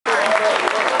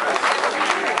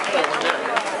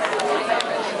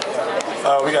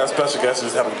We got a special guest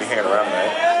who's having to be hanging around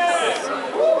tonight.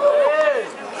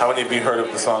 How many of you heard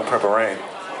of the song Purple Rain?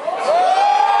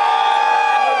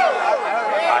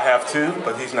 I have too,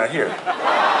 but he's not here.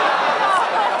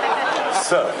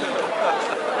 So.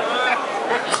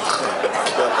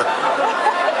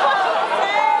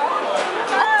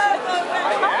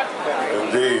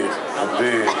 Indeed,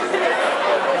 indeed.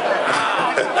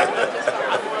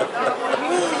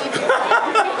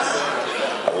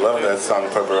 I love that song,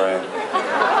 Purple Rain.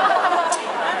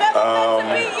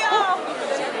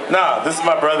 Nah, this is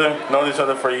my brother. Known each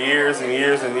other for years and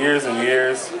years and years and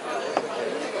years.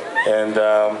 And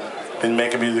been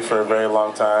making music for a very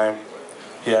long time.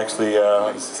 He actually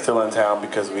is still in town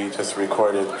because we actually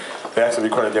recorded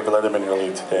David Letterman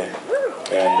earlier today.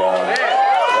 And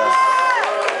yes.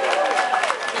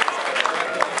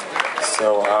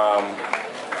 So,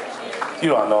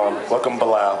 you all know him. Welcome,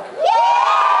 Bilal.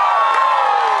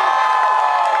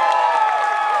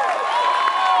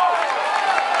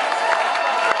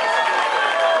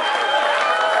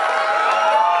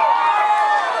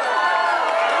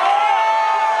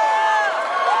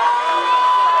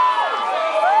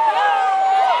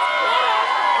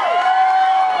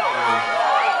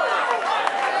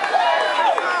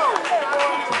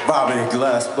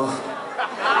 Glasper.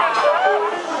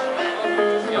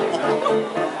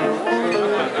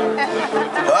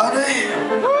 Bobby.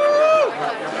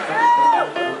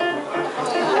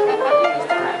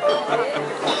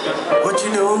 What you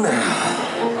doing now?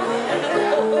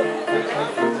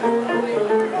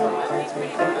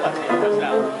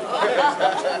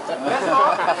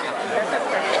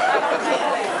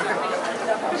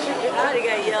 I already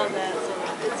got yelled at, so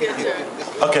it's your turn.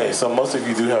 Okay, so most of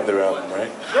you do have their album,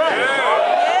 right? Yeah.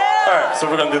 Alright, so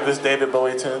we're going to do this David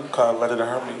Bowie tune called Letter to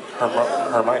Hermione. And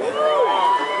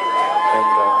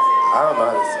I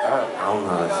don't know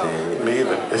how to say it. Me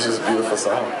either. It's just a beautiful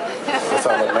song. That's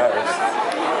all that matters.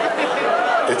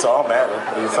 It's all matter.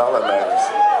 It's all that matters.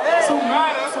 So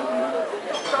matter. So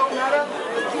matter.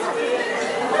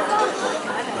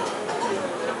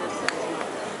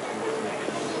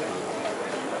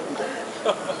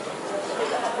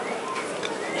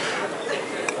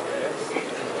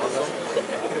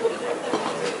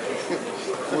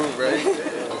 Move, right?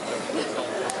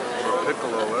 Or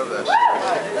piccolo, whatever that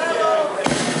shit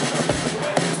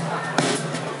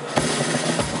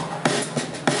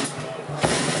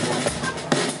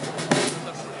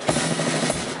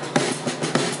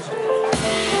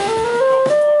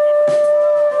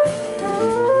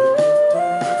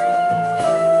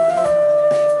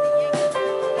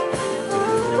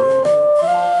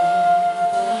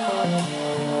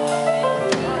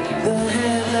The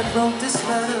hand that wrote this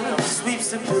letter sweeps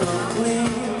the pillow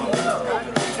clean.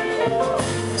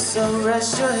 So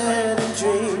rest your head and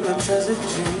dream a treasured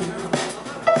dream.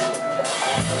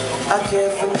 I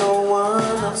care for no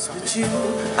one else but you.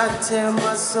 I tear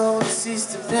my soul to cease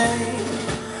to pain.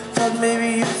 Thought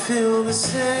maybe you'd feel the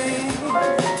same.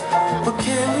 What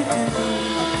can we do?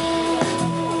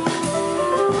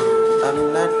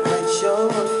 I'm not quite sure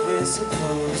what we're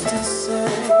supposed to say.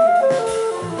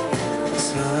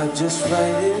 So I just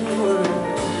write in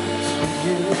words for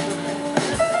you.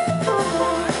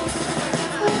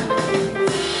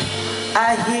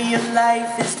 I hear your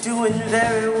life is doing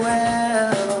very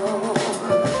well.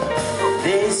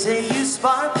 They say you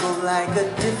sparkle like a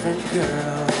different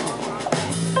girl.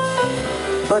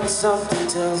 But something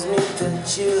tells me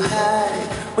that you hide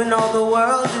when all the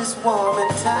world is warm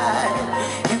and tight.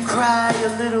 You cry a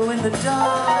little in the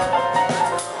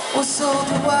dark. Well, so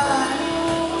do I.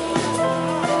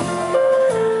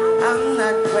 I'm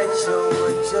not quite sure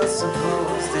what you're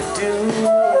supposed to do,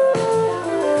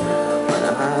 but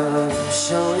I'm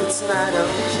sure it's not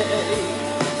okay.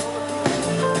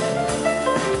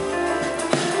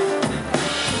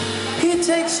 He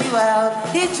takes you out,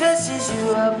 he dresses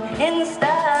you up in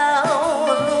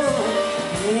style.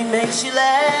 He makes you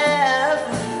laugh,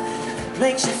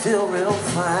 makes you feel real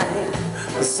fine.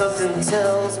 But something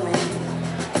tells me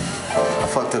I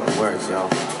fucked up the words, y'all.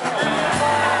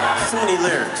 Too many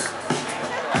lyrics.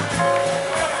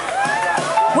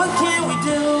 What can we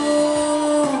do?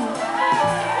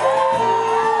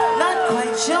 Not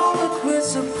quite sure what we're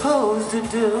supposed to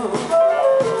do.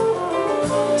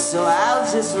 So I'll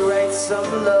just write some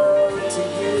love